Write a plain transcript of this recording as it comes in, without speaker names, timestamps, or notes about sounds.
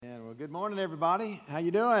Good morning, everybody. How you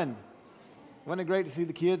doing? Wasn't it great to see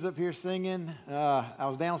the kids up here singing? I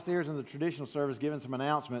was downstairs in the traditional service giving some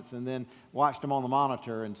announcements and then watched them on the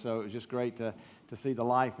monitor, and so it was just great to see the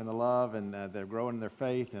life and the love, and they're growing in their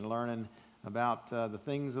faith and learning about the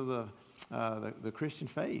things of the Christian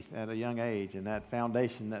faith at a young age, and that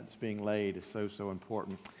foundation that's being laid is so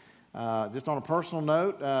important. Just on a personal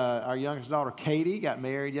note, our youngest daughter, Katie, got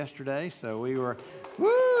married yesterday, so we were,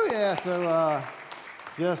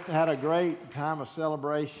 just had a great time of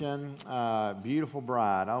celebration. Beautiful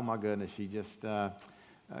bride. Oh, my goodness, she just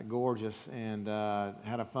gorgeous, and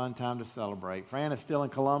had a fun time to celebrate. Fran is still in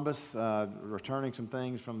Columbus, returning some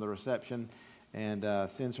things from the reception, and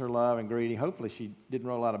sends her love and greeting. Hopefully she didn't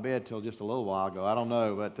roll out of bed till just a little while ago. I don't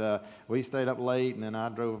know, but we stayed up late, and then I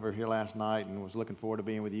drove over here last night and was looking forward to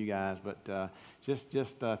being with you guys. But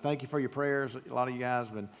just thank you for your prayers. A lot of you guys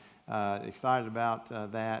have been excited about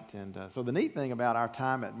that. And so the neat thing about our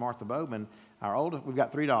time at Martha Bowman, we've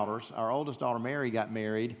got 3 daughters. Our oldest daughter, Mary, got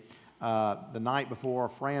married the night before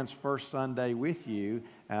Fran's first Sunday with you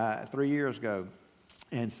 3 years ago.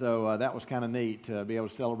 And so that was kind of neat to be able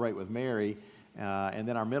to celebrate with Mary. And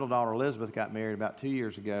then our middle daughter, Elizabeth, got married about 2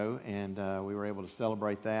 years ago, and we were able to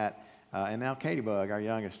celebrate that. And now Katie Bug, our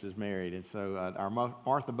youngest, is married. And so our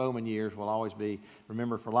Martha Bowman years will always be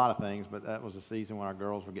remembered for a lot of things, but that was a season when our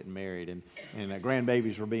girls were getting married and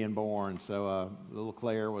grandbabies were being born. So little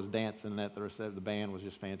Claire was dancing at the reception. The band was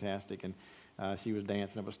just fantastic, and she was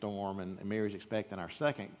dancing up a storm. And Mary's expecting our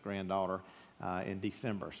second granddaughter in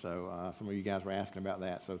December. So some of you guys were asking about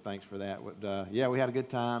that, so thanks for that. But, we had a good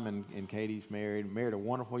time, and Katie's married a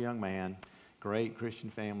wonderful young man, great Christian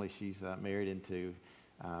family she's married into.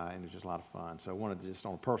 And it was just a lot of fun. So I wanted to just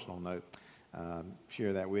on a personal note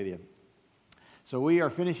share that with you. So we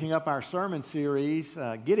are finishing up our sermon series,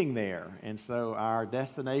 Getting There. And so our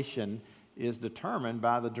destination is determined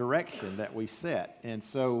by the direction that we set. And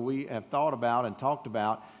so we have thought about and talked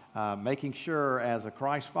about making sure as a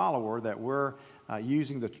Christ follower that we're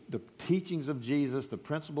using the teachings of Jesus, the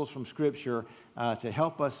principles from Scripture, to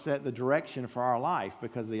help us set the direction for our life,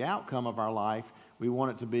 because the outcome of our life, we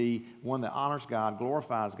want it to be one that honors God,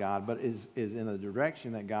 glorifies God, but is in the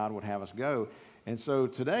direction that God would have us go. And so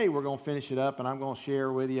today we're going to finish it up, and I'm going to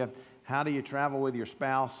share with you, how do you travel with your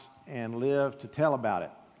spouse and live to tell about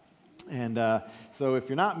it? And so if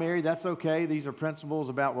you're not married, that's okay. These are principles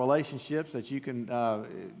about relationships that you can,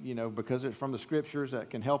 because it's from the Scriptures,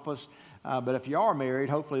 that can help us. But if you are married,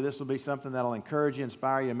 hopefully this will be something that will encourage you,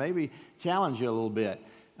 inspire you, and maybe challenge you a little bit,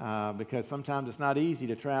 because sometimes it's not easy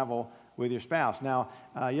to travel with your spouse. Now,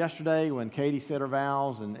 yesterday when Katie said her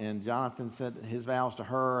vows and Jonathan said his vows to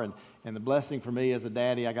her, and the blessing for me as a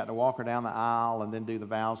daddy, I got to walk her down the aisle and then do the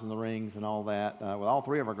vows and the rings and all that, with all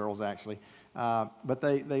 3 of our girls actually. But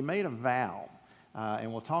they made a vow,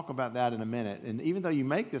 and we'll talk about that in a minute. And even though you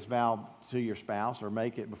make this vow to your spouse, or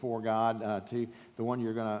make it before God to the one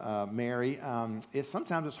you're going to marry,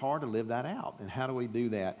 sometimes it's hard to live that out. And how do we do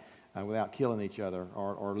that without killing each other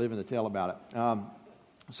or living to tell about it?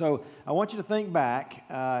 So I want you to think back,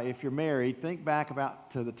 if you're married, think back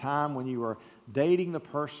to the time when you were dating the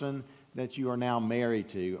person that you are now married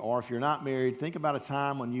to. Or if you're not married, think about a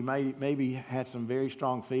time when you maybe had some very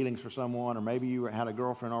strong feelings for someone, or maybe you had a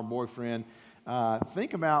girlfriend or boyfriend.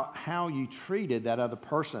 Think about how you treated that other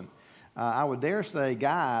person. I would dare say,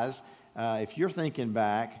 guys, if you're thinking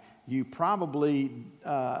back, you probably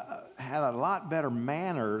had a lot better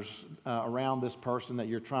manners around this person that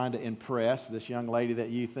you're trying to impress, this young lady that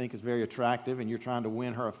you think is very attractive, and you're trying to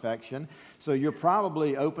win her affection. So you're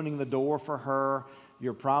probably opening the door for her.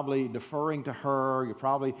 You're probably deferring to her. You're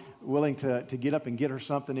probably willing to get up and get her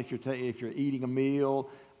something if you're eating a meal.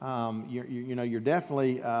 You're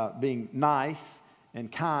definitely being nice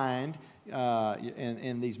and kind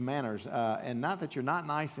in these manners. And not that you're not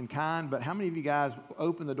nice and kind, but how many of you guys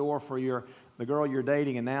open the door for the girl you're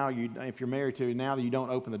dating, and now if you're married to, now you don't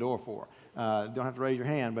open the door for her? Don't have to raise your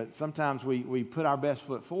hand, but sometimes we put our best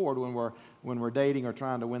foot forward when we're dating or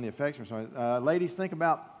trying to win the affection. So, ladies, think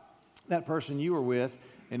about that person you were with,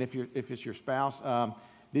 and if it's your spouse,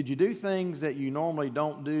 did you do things that you normally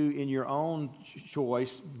don't do in your own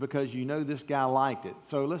choice because you know this guy liked it?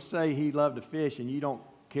 So let's say he loved to fish and you don't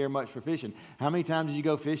care much for fishing. How many times did you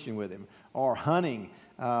go fishing with him, or hunting,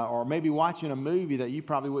 or maybe watching a movie that you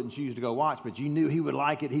probably wouldn't choose to go watch, but you knew he would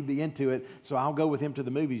like it, he'd be into it, so I'll go with him to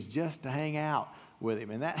the movies just to hang out with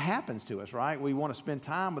him. And that happens to us, right? We want to spend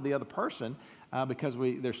time with the other person because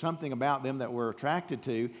there's something about them that we're attracted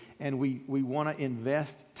to, and we want to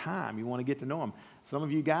invest time. You want to get to know them. Some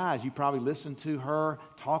of you guys, you probably listened to her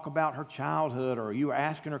talk about her childhood, or you were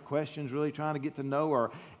asking her questions, really trying to get to know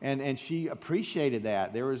her, and she appreciated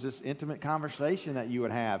that. There was this intimate conversation that you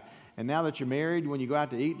would have. And now that you're married, when you go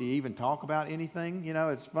out to eat, do you even talk about anything? You know,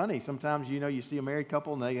 it's funny. Sometimes, you see a married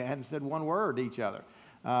couple and they hadn't said one word to each other.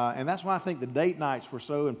 And that's why I think the date nights were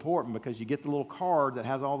so important, because you get the little card that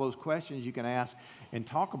has all those questions you can ask and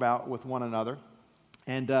talk about with one another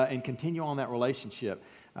and continue on that relationship.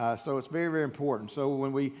 So it's very, very important. So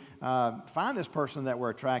when we find this person that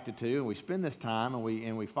we're attracted to, and we spend this time, and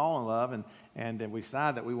we fall in love, and we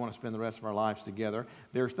decide that we want to spend the rest of our lives together,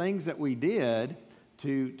 there are things that we did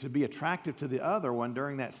to be attractive to the other one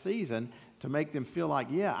during that season to make them feel like,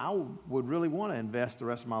 yeah, I would really want to invest the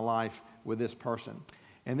rest of my life with this person.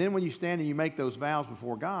 And then when you stand and you make those vows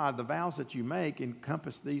before God, the vows that you make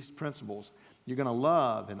encompass these principles. You're going to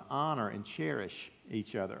love and honor and cherish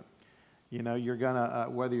each other. You know, you're going to,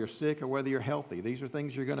 whether you're sick or whether you're healthy, these are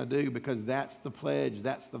things you're going to do because that's the pledge,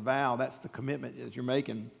 that's the vow, that's the commitment that you're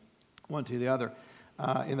making one to the other.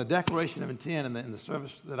 In the Declaration of Intent, in the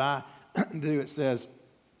service that I do, it says,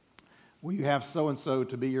 will you have so-and-so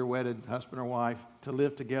to be your wedded husband or wife, to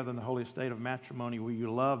live together in the holy estate of matrimony? Will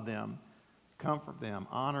you love them, comfort them,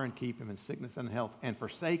 honor and keep them in sickness and health, and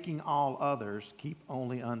forsaking all others, keep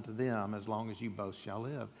only unto them as long as you both shall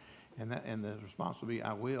live? And the response will be,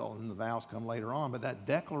 I will, and the vows come later on. But that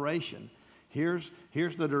declaration, here's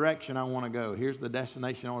the direction I want to go. Here's the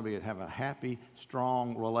destination I want to be at, have a happy,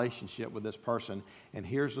 strong relationship with this person, and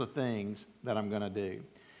here's the things that I'm going to do.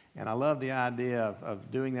 And I love the idea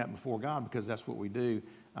of doing that before God, because that's what we do.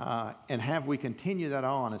 And have we continue that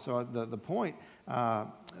on? And so the point that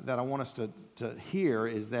I want us to hear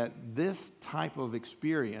is that this type of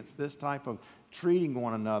experience, this type of treating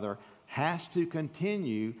one another has to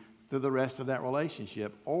continue through the rest of that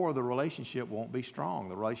relationship, or the relationship won't be strong.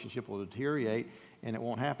 The relationship will deteriorate and it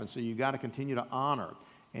won't happen. So you've got to continue to honor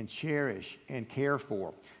and cherish and care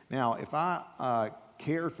for. Now, if I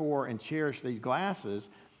care for and cherish these glasses,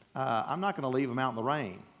 I'm not going to leave them out in the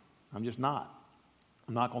rain. I'm just not.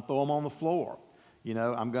 I'm not going to throw them on the floor. You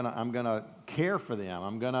know, I'm gonna care for them.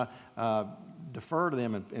 I'm going to defer to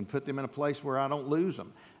them and put them in a place where I don't lose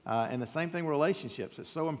them. And the same thing with relationships. It's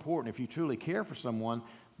so important. If you truly care for someone,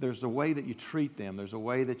 there's a way that you treat them. There's a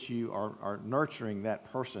way that you are nurturing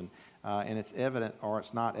that person. And it's evident or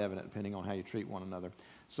it's not evident, depending on how you treat one another.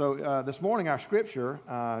 So this morning our scripture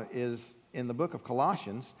is in the book of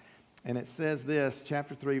Colossians. And it says this,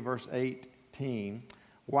 chapter 3, verse 18,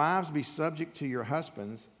 wives, be subject to your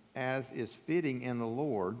husbands as is fitting in the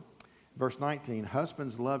Lord. Verse 19,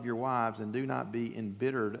 husbands, love your wives and do not be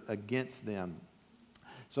embittered against them.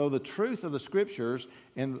 So the truth of the scriptures,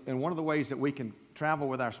 and one of the ways that we can travel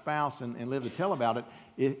with our spouse and live to tell about it,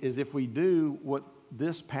 is if we do what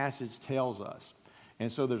this passage tells us.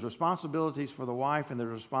 And so there's responsibilities for the wife and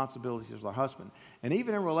there's responsibilities for the husband. And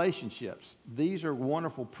even in relationships, these are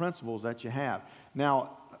wonderful principles that you have.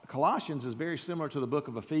 Now, Colossians is very similar to the book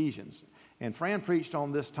of Ephesians. And Fran preached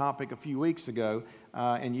on this topic a few weeks ago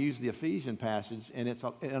and used the Ephesian passage. And it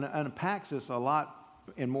unpacks this a lot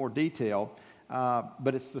in more detail,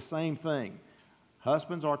 but it's the same thing.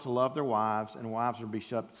 Husbands are to love their wives and wives are to be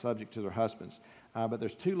subject to their husbands. But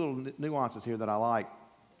there's two little nuances here that I like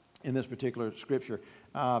in this particular scripture.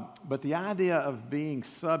 But the idea of being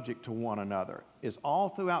subject to one another is all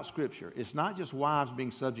throughout Scripture. It's not just wives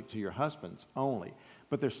being subject to your husbands only,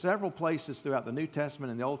 but there's several places throughout the New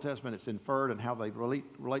Testament and the Old Testament it's inferred and how they relate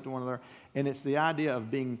to one another. And it's the idea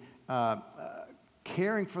of being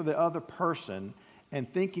caring for the other person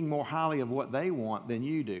and thinking more highly of what they want than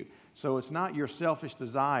you do. So it's not your selfish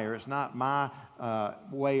desire. It's not my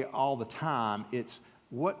way all the time. It's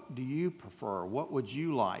what do you prefer? What would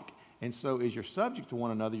you like? And so as you're subject to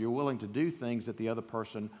one another, you're willing to do things that the other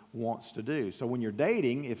person wants to do. So when you're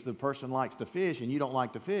dating, if the person likes to fish and you don't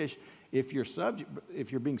like to fish, if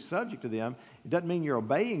you're being subject to them, it doesn't mean you're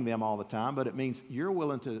obeying them all the time, but it means you're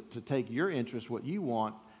willing to take your interest, what you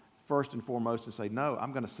want, first and foremost, and say, no,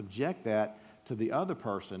 I'm going to subject that to the other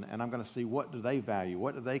person, and I'm going to see what do they value,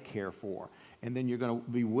 what do they care for. And then you're going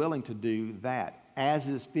to be willing to do that, as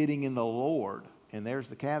is fitting in the Lord. And there's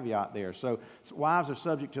the caveat there. So wives are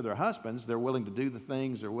subject to their husbands. They're willing to do the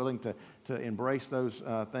things. They're willing to embrace those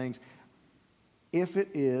things if it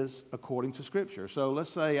is according to Scripture. So let's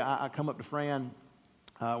say I come up to Fran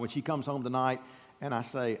when she comes home tonight, and I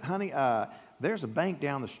say, honey, there's a bank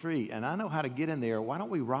down the street, and I know how to get in there. Why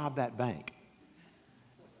don't we rob that bank?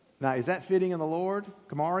 Now, is that fitting in the Lord?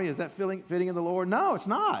 Kamari, is that fitting in the Lord? No, it's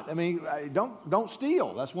not. I mean, don't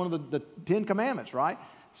steal. That's one of the 10 commandments, right?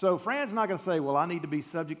 So Fran's not going to say, well, I need to be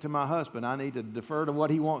subject to my husband. I need to defer to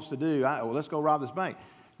what he wants to do. Well, let's go rob this bank.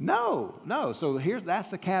 No. So that's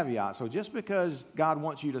the caveat. So just because God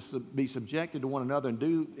wants you to be subjected to one another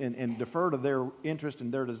and defer to their interest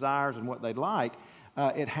and their desires and what they'd like,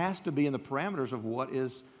 it has to be in the parameters of what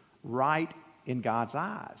is right in God's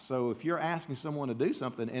eyes. So if you're asking someone to do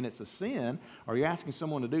something and it's a sin, or you're asking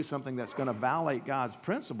someone to do something that's going to violate God's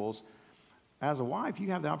principles, as a wife,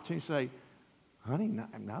 you have the opportunity to say, honey,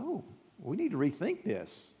 no, we need to rethink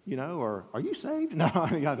this, or are you saved? No, I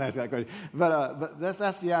think I was asking that question. But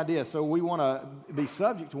that's the idea. So we want to be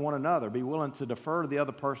subject to one another, be willing to defer to the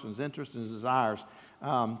other person's interests and desires.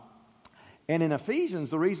 And in Ephesians,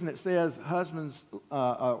 the reason it says husbands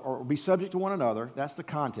or be subject to one another, that's the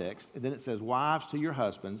context. And then it says wives to your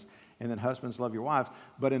husbands, and then husbands love your wives.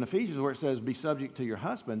 But in Ephesians where it says be subject to your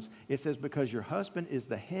husbands, it says because your husband is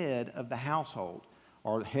the head of the household,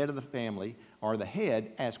 or the head of the family, or the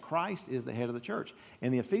head as Christ is the head of the church.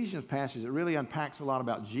 In the Ephesians passage, it really unpacks a lot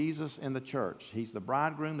about Jesus and the church. He's the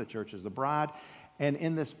bridegroom, the church is the bride. And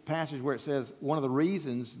in this passage where it says one of the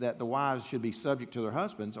reasons that the wives should be subject to their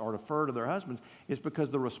husbands or defer to their husbands is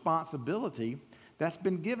because the responsibility that's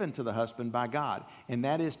been given to the husband by God, and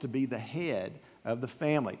that is to be the head of the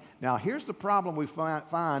family. Now, here's the problem we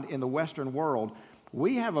find in the Western world.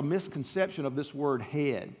 We have a misconception of this word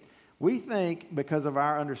head. We think, because of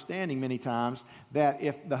our understanding many times, that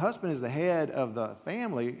if the husband is the head of the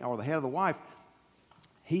family or the head of the wife,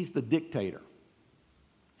 he's the dictator.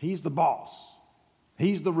 He's the boss.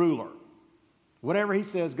 He's the ruler. Whatever he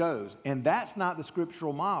says goes. And that's not the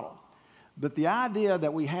scriptural model. But the idea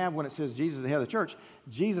that we have when it says Jesus is the head of the church,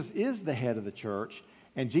 Jesus is the head of the church,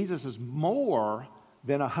 and Jesus is more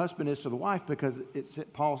than a husband is to the wife, because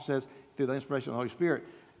Paul says, through the inspiration of the Holy Spirit,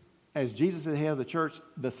 as Jesus is the head of the church,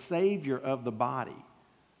 the Savior of the body.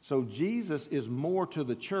 So Jesus is more to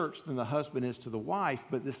the church than the husband is to the wife,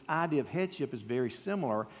 but this idea of headship is very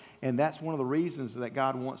similar, and that's one of the reasons that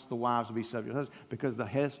God wants the wives to be subject to the husband, because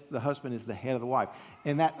the husband is the head of the wife.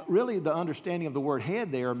 And that really the understanding of the word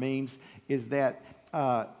head there means is that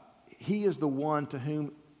he is the one to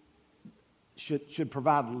whom should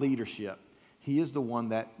provide leadership. He is the one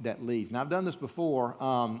that leads. Now, I've done this before.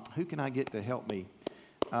 Who can I get to help me?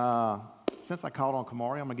 Since I called on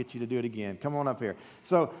Kamari, I'm going to get you to do it again. Come on up here.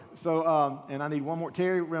 So, and I need one more.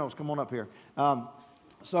 Terry Reynolds, come on up here.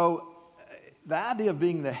 So the idea of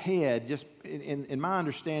being the head, just in my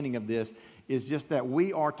understanding of this, is just that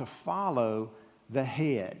we are to follow the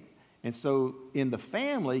head. And so in the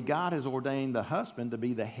family, God has ordained the husband to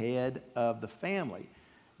be the head of the family.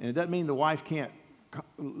 And it doesn't mean the wife can't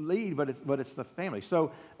lead, but it's the family.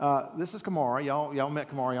 So this is Kamari. Y'all met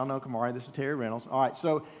Kamari. Y'all know Kamari. This is Terry Reynolds. All right,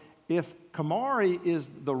 so if Kamari is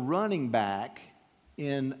the running back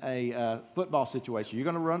in a football situation,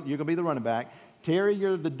 you're going to be the running back. Terry,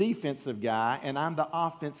 you're the defensive guy, and I'm the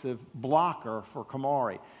offensive blocker for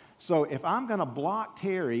Kamari. So if I'm going to block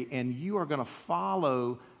Terry and you are going to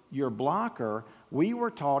follow your blocker, we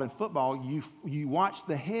were taught in football, you watch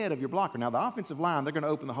the head of your blocker. Now, the offensive line, they're going to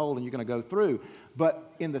open the hole and you're going to go through.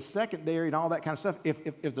 But in the secondary and all that kind of stuff,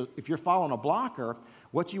 if you're following a blocker,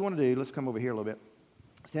 what you want to do, let's come over here a little bit.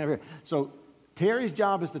 Stand over here. So Terry's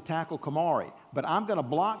job is to tackle Kamari, but I'm going to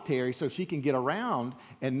block Terry so she can get around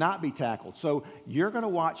and not be tackled. So you're going to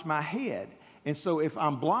watch my head. And so if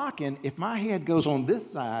I'm blocking, if my head goes on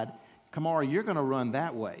this side, Kamari, you're going to run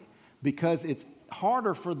that way, because it's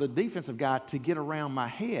harder for the defensive guy to get around my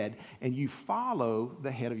head, and you follow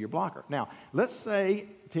the head of your blocker. Now, let's say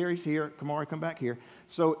Terry's here. Kamari, come back here.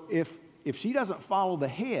 So if she doesn't follow the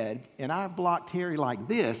head and I block Terry like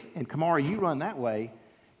this, and Kamari, you run that way,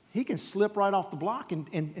 he can slip right off the block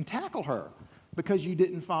and tackle her because you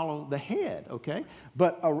didn't follow the head, okay?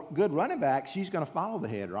 But a good running back, she's going to follow the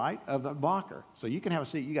head, right, of the blocker. So you can have a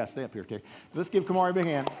seat. You got to stay up here, Terry. Let's give Kamari a big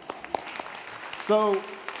hand. So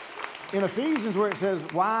in Ephesians, where it says,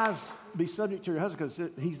 wives, be subject to your husband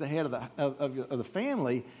because he's the head of the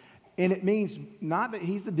family, and it means not that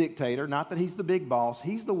he's the dictator, not that he's the big boss.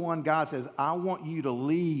 He's the one God says, I want you to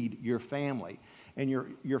lead your family, and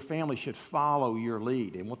your family should follow your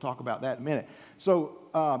lead. And we'll talk about that in a minute.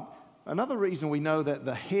 So another reason we know that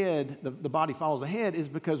the head, the body follows the head, is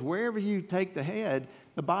because wherever you take the head,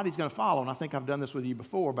 the body's going to follow. And I think I've done this with you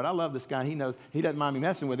before, but I love this guy. He knows. He doesn't mind me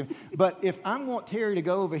messing with him. But if I want Terry to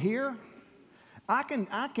go over here, I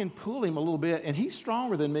can pull him a little bit, and he's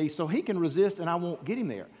stronger than me, so he can resist, and I won't get him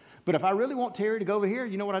there. But if I really want Terry to go over here,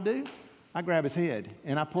 you know what I do? I grab his head,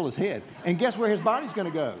 and I pull his head. And guess where his body's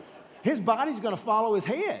going to go? His body's going to follow his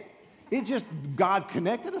head. It just, God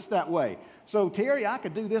connected us that way. So Terry, I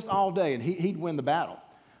could do this all day and he'd win the battle.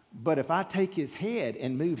 But if I take his head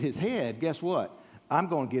and move his head, guess what? I'm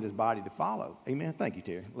going to get his body to follow. Amen? Thank you,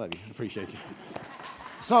 Terry. Love you. Appreciate you.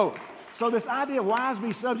 So this idea of wives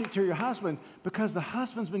be subject to your husband, because the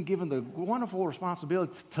husband's been given the wonderful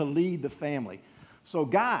responsibility to lead the family. So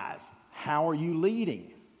guys, how are you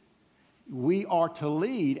leading? We are to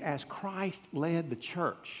lead as Christ led the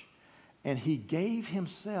church. And he gave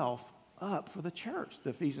himself up for the church,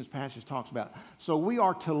 the Ephesians passage talks about. So we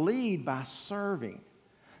are to lead by serving.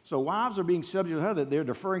 So wives are being subject to other, they're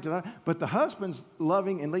deferring to that, but the husband's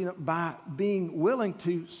loving and leading by being willing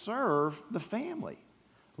to serve the family,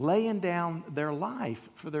 laying down their life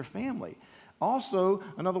for their family. Also,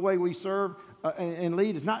 another way we serve and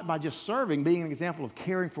lead is not by just serving, being an example of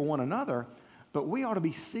caring for one another, but we ought to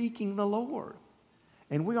be seeking the Lord.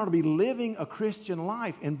 And we ought to be living a Christian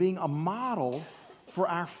life and being a model for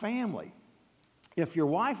our family. If your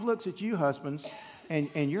wife looks at you, husbands,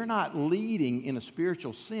 and you're not leading in a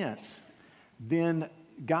spiritual sense, then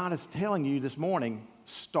God is telling you this morning,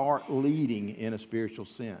 start leading in a spiritual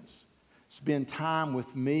sense. Spend time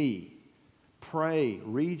with me. Pray.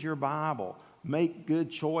 Read your Bible. Make good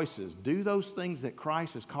choices. Do those things that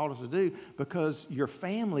Christ has called us to do, because your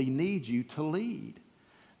family needs you to lead.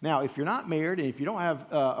 Now, if you're not married and if you don't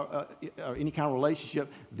have any kind of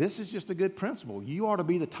relationship, this is just a good principle. You ought to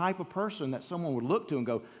be the type of person that someone would look to and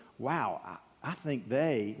go, wow, I think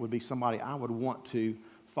they would be somebody I would want to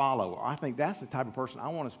follow. Or I think that's the type of person I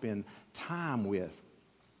want to spend time with,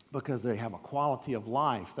 because they have a quality of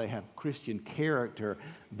life. They have Christian character.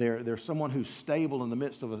 They're someone who's stable in the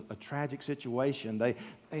midst of a tragic situation. They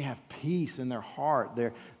have peace in their heart.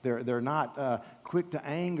 They're not quick to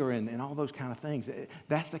anger and all those kind of things.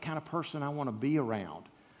 That's the kind of person I want to be around.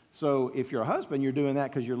 So if you're a husband, you're doing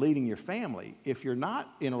that because you're leading your family. If you're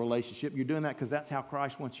not in a relationship, you're doing that because that's how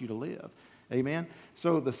Christ wants you to live. Amen?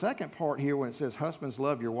 So the second part here, when it says, husbands,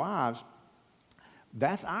 love your wives,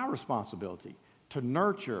 that's our responsibility, to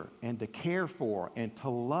nurture and to care for and to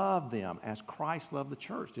love them as Christ loved the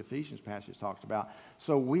church, the Ephesians passage talks about.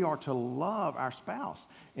 So we are to love our spouse,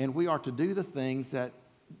 and we are to do the things that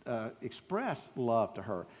express love to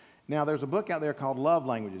her. Now, there's a book out there called Love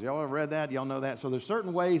Languages. Y'all ever read that? Y'all know that? So there's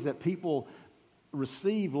certain ways that people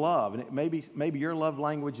receive love, and maybe your love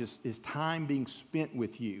language is time being spent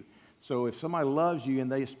with you. So if somebody loves you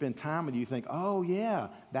and they spend time with you, you think, oh, yeah,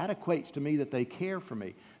 that equates to me that they care for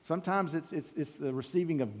me. Sometimes it's the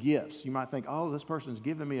receiving of gifts. You might think, oh, this person's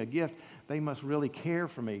giving me a gift. They must really care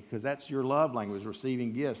for me, because that's your love language,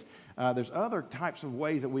 receiving gifts. There's other types of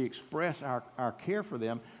ways that we express our care for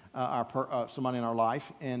them, somebody in our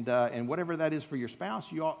life. And whatever that is for your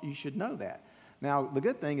spouse, you should know that. Now, the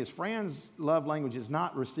good thing is Fran's love language is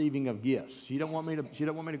not receiving of gifts. She don't want me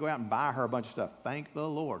to go out and buy her a bunch of stuff. Thank the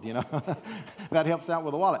Lord, you know. That helps out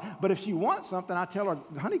with the wallet. But if she wants something, I tell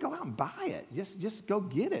her, honey, go out and buy it. Just go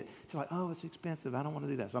get it. She's like, oh, it's expensive. I don't want to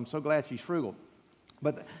do that. So I'm so glad she's frugal.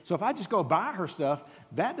 So if I just go buy her stuff,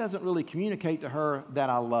 that doesn't really communicate to her that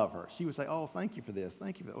I love her. She would say, oh, thank you for this.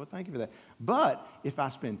 Thank you for that. Well, thank you for that. But if I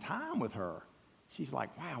spend time with her, she's like,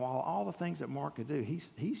 wow, all the things that Mark could do,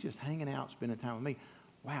 he's just hanging out, spending time with me.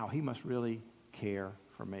 Wow, he must really care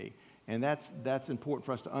for me. And that's important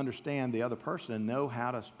for us to understand the other person and know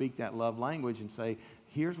how to speak that love language and say,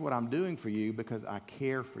 here's what I'm doing for you because I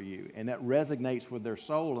care for you. And that resonates with their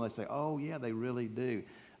soul, and they say, oh, yeah, they really do.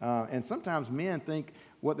 And sometimes men think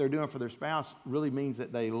what they're doing for their spouse really means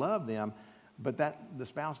that they love them, but the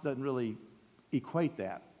spouse doesn't really equate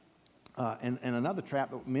that. And another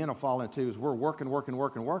trap that men will fall into is we're working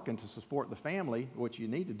to support the family, which you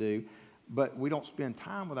need to do, but we don't spend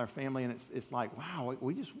time with our family, and it's like, wow,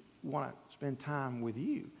 we just want to spend time with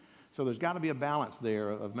you. So there's got to be a balance there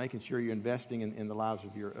of making sure you're investing in the lives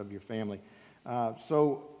of your family.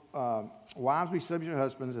 Wives, be subject to your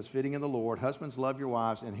husbands as fitting in the Lord. Husbands, love your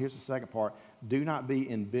wives. And here's the second part. Do not be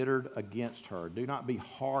embittered against her. Do not be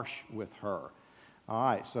harsh with her. All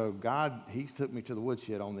right, so God, he took me to the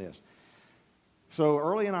woodshed on this. So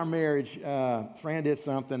early in our marriage, Fran did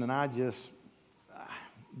something, and I just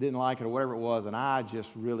didn't like it or whatever it was, and I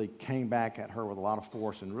just really came back at her with a lot of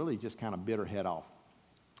force and really just kind of bit her head off.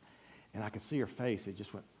 And I could see her face. It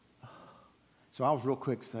just went, oh. So I was real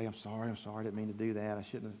quick to say, I'm sorry, I didn't mean to do that. I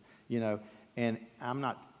shouldn't have, and I'm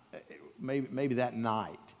not, maybe that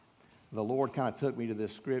night, the Lord kind of took me to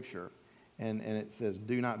this scripture, and it says,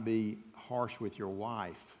 do not be harsh with your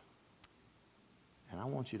wife. And I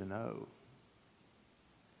want you to know,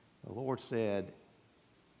 the Lord said,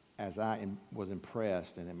 as I was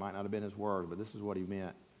impressed, and it might not have been his word, but this is what he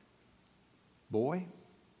meant. Boy,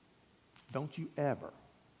 don't you ever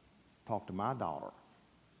talk to my daughter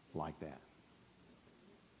like that.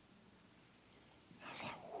 I was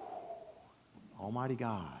like, Almighty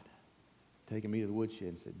God taking me to the woodshed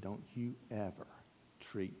and said, don't you ever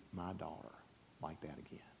treat my daughter like that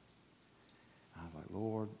again. I was like,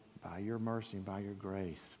 Lord, by your mercy and by your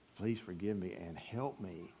grace, please forgive me and help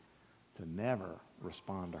me to never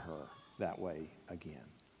respond to her that way again.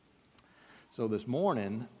 So this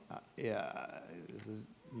morning, you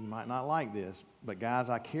might not like this, but guys,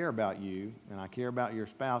 I care about you, and I care about your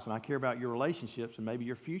spouse, and I care about your relationships and maybe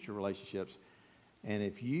your future relationships. And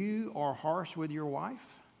if you are harsh with your wife,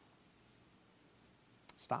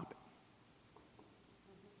 stop it.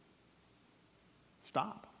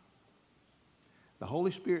 Stop. The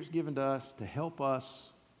Holy Spirit's given to us to help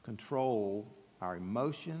us control our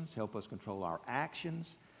emotions, help us control our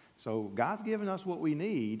actions. So God's given us what we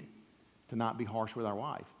need to not be harsh with our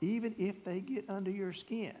wife, even if they get under your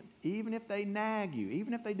skin, even if they nag you,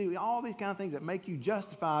 even if they do all these kind of things that make you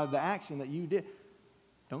justify the action that you did.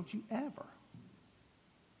 Don't you ever.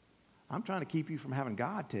 I'm trying to keep you from having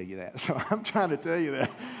God tell you that. So I'm trying to tell you that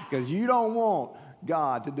because you don't want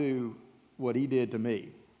God to do what he did to me.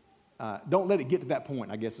 Don't let it get to that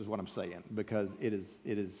point, I guess is what I'm saying, because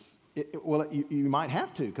you might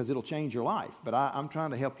have to because it'll change your life. But I'm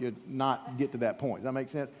trying to help you not get to that point. Does that make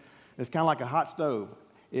sense? It's kind of like a hot stove.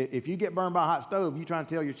 If you get burned by a hot stove, you try to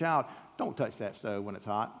tell your child, don't touch that stove when it's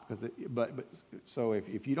hot. So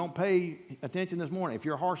if you don't pay attention this morning, if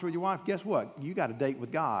you're harsh with your wife, guess what? You got a date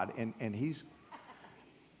with God, and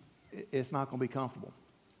it's not going to be comfortable.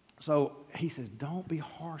 So he says, don't be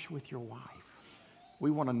harsh with your wife. We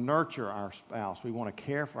want to nurture our spouse. We want to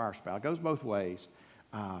care for our spouse. It goes both ways.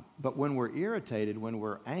 But when we're irritated, when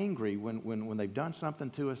we're angry, when they've done something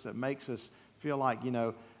to us that makes us feel like,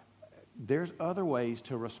 there's other ways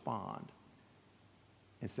to respond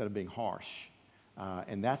instead of being harsh.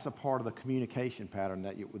 And that's a part of the communication pattern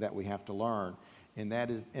that we have to learn. And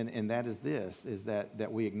that is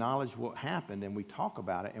that we acknowledge what happened and we talk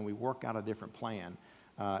about it and we work out a different plan.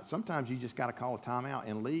 Sometimes you just got to call a timeout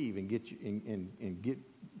and leave and get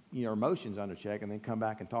your emotions under check and then come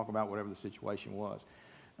back and talk about whatever the situation was.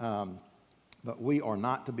 But we are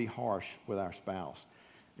not to be harsh with our spouse.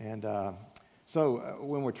 And so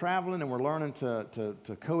when we're traveling and we're learning to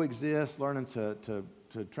coexist, learning to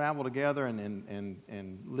travel together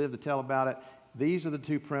and live to tell about it, these are the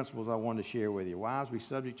two principles I wanted to share with you. Wives, be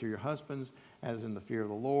subject to your husbands as in the fear of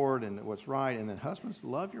the Lord and what's right. And then husbands,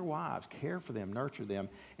 love your wives, care for them, nurture them,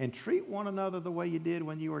 and treat one another the way you did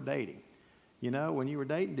when you were dating. When you were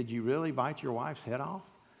dating, did you really bite your wife's head off?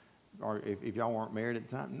 Or if y'all weren't married at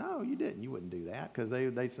the time? No, you didn't. You wouldn't do that because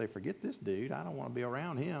they'd say, forget this dude. I don't want to be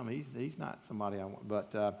around him. He's not somebody I want.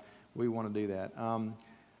 But we want to do that.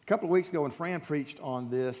 A couple of weeks ago when Fran preached on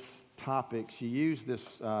this topic, she used this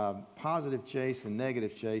positive chase and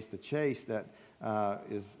negative chase, the chase that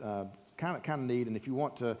is kind of neat. And if you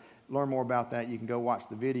want to learn more about that, you can go watch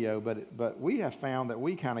the video. But we have found that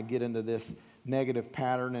we kind of get into this negative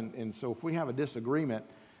pattern. And so if we have a disagreement,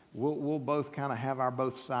 we'll both kind of have our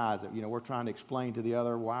both sides. We're trying to explain to the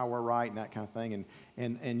other why we're right and that kind of thing.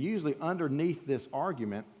 And usually underneath this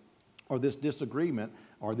argument or this disagreement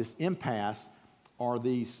or this impasse are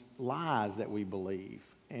these lies that we believe.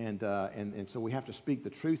 And so we have to speak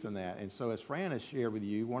the truth in that. And so as Fran has shared with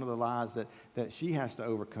you, one of the lies that she has to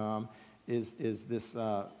overcome is this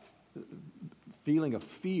feeling of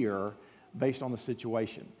fear based on the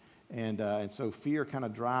situation. And so fear kind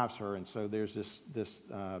of drives her. And so there's this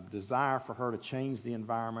desire for her to change the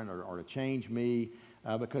environment or to change me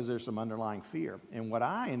because there's some underlying fear. And what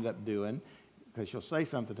I ended up doing, because she'll say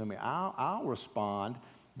something to me, I'll respond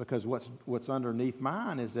because what's underneath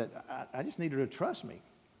mine is that I just need her to trust me.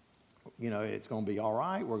 It's going to be all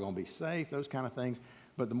right. We're going to be safe, those kind of things.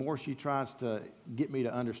 But the more she tries to get me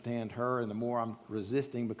to understand her and the more I'm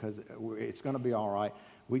resisting because it's going to be all right,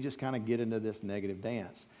 we just kind of get into this negative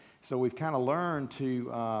dance. So we've kind of learned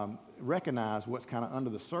to recognize what's kind of under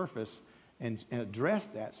the surface and address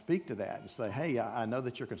that, speak to that, and say, hey, I know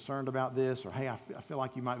that you're concerned about this, or hey, I feel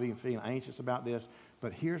like you might be feeling anxious about this,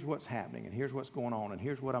 but here's what's happening, and here's what's going on, and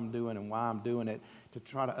here's what I'm doing and why I'm doing it to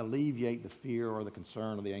try to alleviate the fear or the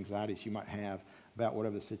concern or the anxiety she might have about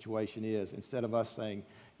whatever the situation is, instead of us saying,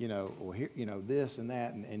 well, here, this and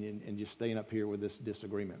that, and just staying up here with this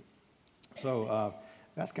disagreement. So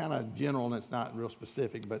that's kind of general and it's not real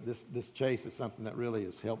specific, but this chase is something that really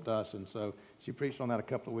has helped us. And so she preached on that a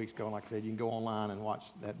couple of weeks ago. And like I said, you can go online and watch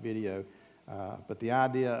that video. But the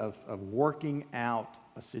idea of working out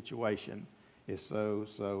a situation is so,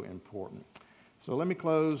 so important. So let me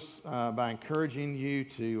close by encouraging you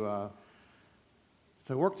to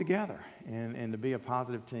So work together and to be a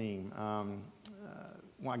positive team.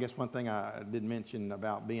 Well, I guess one thing I did mention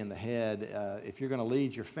about being the head, if you're going to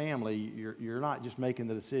lead your family, you're not just making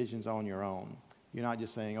the decisions on your own. You're not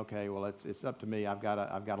just saying, okay, well, it's up to me. I've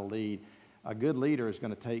got to lead. A good leader is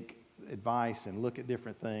going to take advice and look at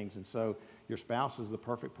different things, and so your spouse is the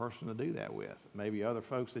perfect person to do that with. Maybe other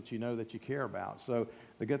folks that you know that you care about. So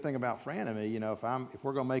the good thing about Fran and me, you know, if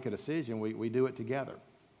we're going to make a decision, we do it together,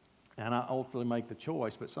 and I ultimately make the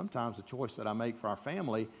choice. But sometimes the choice that I make for our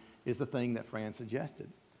family is the thing that Fran suggested.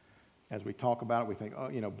 As we talk about it, we think, oh,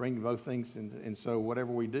 you know, bring both things. And so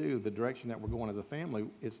whatever we do, the direction that we're going as a family,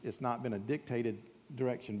 it's not been a dictated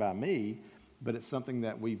direction by me, but it's something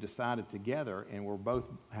that we've decided together, and we're both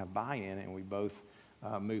have buy-in, and we both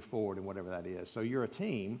move forward in whatever that is. So you're a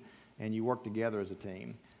team, and you work together as a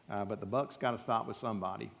team. But the buck's got to stop with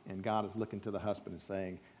somebody, and God is looking to the husband and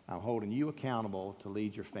saying, I'm holding you accountable to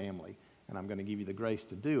lead your family, and I'm going to give you the grace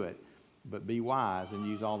to do it, but be wise and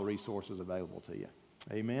use all the resources available to you.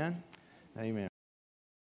 Amen? Amen.